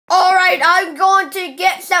Alright, I'm going to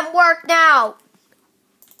get some work now.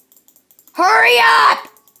 Hurry up!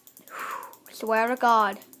 I swear to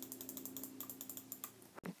God.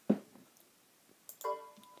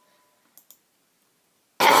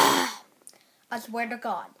 I swear to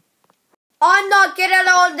God. I'm not getting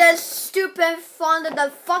on this stupid fun of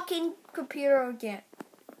the fucking computer again.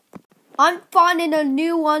 I'm finding a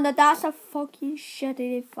new one that's a fucking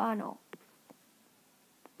shitty funnel.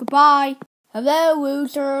 Goodbye. Hello,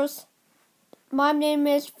 losers. My name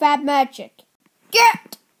is Fat Magic.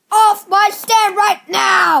 Get off my stand right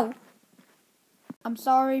now! I'm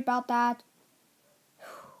sorry about that.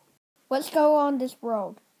 Let's go on this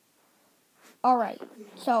road. Alright,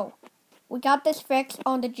 so we got this fixed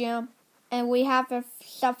on the gym, and we have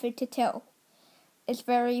something to tell. It's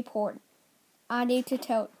very important. I need to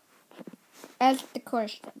tell. Ask the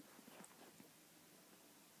question.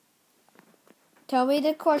 Tell me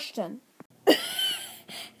the question.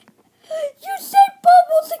 You said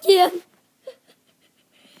bubbles again.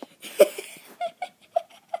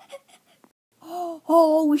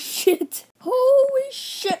 Holy shit. Holy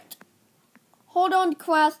shit. Hold on,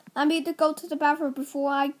 class. I need to go to the bathroom before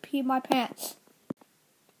I pee my pants.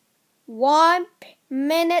 1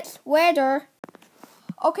 minute later.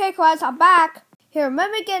 Okay, class, I'm back. Here,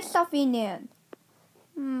 let me get something in.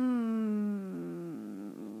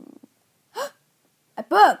 A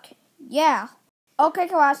book. Yeah. Okay,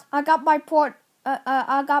 class, I got my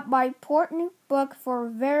important book for a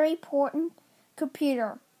very important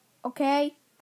computer. Okay?